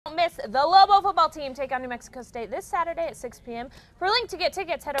the Lobo football team take on New Mexico State this Saturday at 6 p.m. For a link to get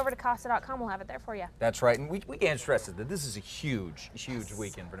tickets, head over to casa.com. We'll have it there for you. That's right, and we can't stress it that this is a huge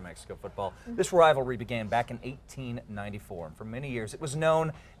weekend for New Mexico football. This rivalry began back in 1894, and for many years it was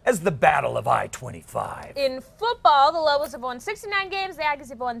known as the Battle of I-25. In football, the Lobos have won 69 games, the Aggies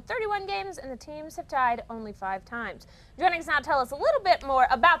have won 31 games, and the teams have tied only 5 times. Joining us now to tell us a little bit more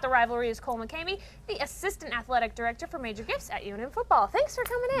about the rivalry is Cole McCamey, the Assistant Athletic Director for Major Gifts at UNM Football. Thanks for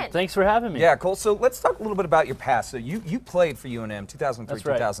coming in. Thanks for having me. Yeah, Cole, so let's talk a little bit about your past. So you played for UNM 2003, That's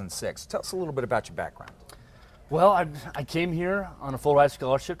right. 2006. Tell us a little bit about your background. Well, I came here on a full-ride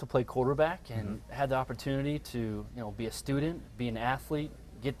scholarship to play quarterback and had the opportunity to be a student, be an athlete,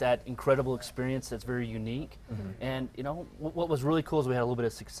 get that incredible experience that's very unique. And what was really cool is we had a little bit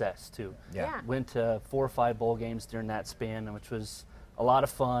of success too. Yeah. Went to 4 or 5 bowl games during that span, which was a lot of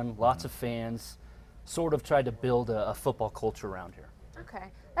fun, lots of fans, sort of tried to build a football culture around here.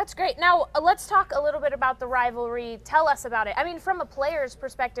 Okay, that's great. Now, let's talk a little bit about the rivalry. Tell us about it. I mean, from a player's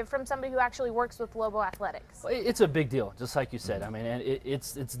perspective, from somebody who actually works with Lobo Athletics. It's a big deal, just like you said. I mean,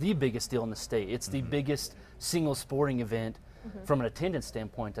 it's the biggest deal in the state. It's the biggest single sporting event from an attendance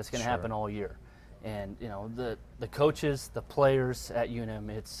standpoint that's going to happen all year. And the coaches, the players at UNM,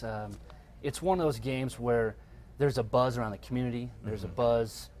 it's one of those games where there's a buzz around the community. There's a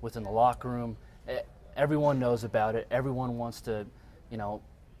buzz within the locker room. Everyone knows about it. Everyone wants to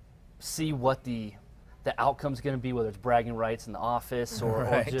see what the outcome's going to be, whether it's bragging rights in the office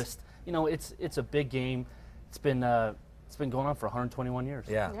or just it's a big game. It's been going on for 121 years.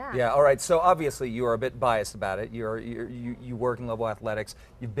 Yeah. All right. So obviously you are a bit biased about it. You work in Lobo athletics.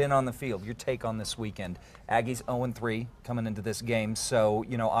 You've been on the field. Your take on this weekend? Aggies 0-3 coming into this game. So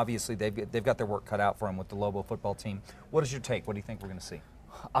obviously they've got their work cut out for them with the Lobo football team. What is your take? What do you think we're going to see?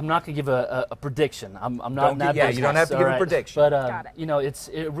 I'm not going to give a prediction. I'm not in that business. You don't have to give a prediction. But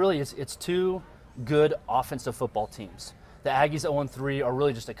it's 2 good offensive football teams. The Aggies 0-3 are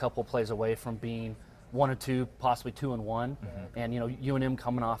really just a couple plays away from being 1-2, possibly 2-1, and UNM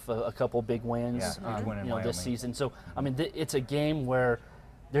coming off a couple big wins, this season. So I mean, it's a game where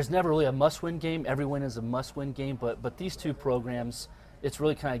there's never really a must-win game. Every win is a must-win game, but these 2 programs, it's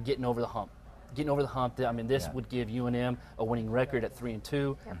really kind of getting over the hump. I mean, this would give UNM a winning record at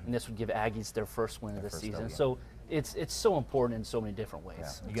 3-2, and this would give Aggies their first win of the season. So it's so important in so many different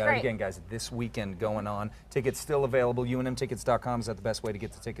ways. You got it again, guys. This weekend going on. Tickets still available. UNMtickets.com. Is that the best way to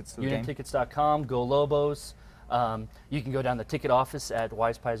get the tickets to the game? UNMtickets.com. Go Lobos. You can go down the ticket office at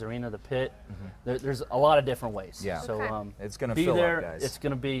Wise Pies Arena, the pit. There's a lot of different ways. Yeah. So it's going to be fill there. up, guys. It's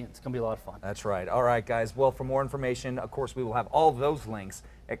going to be a lot of fun. That's right. All right, guys. Well, for more information, of course, we will have all those links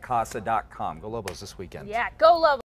at casa.com. Go Lobos this weekend. Yeah, go Lobos.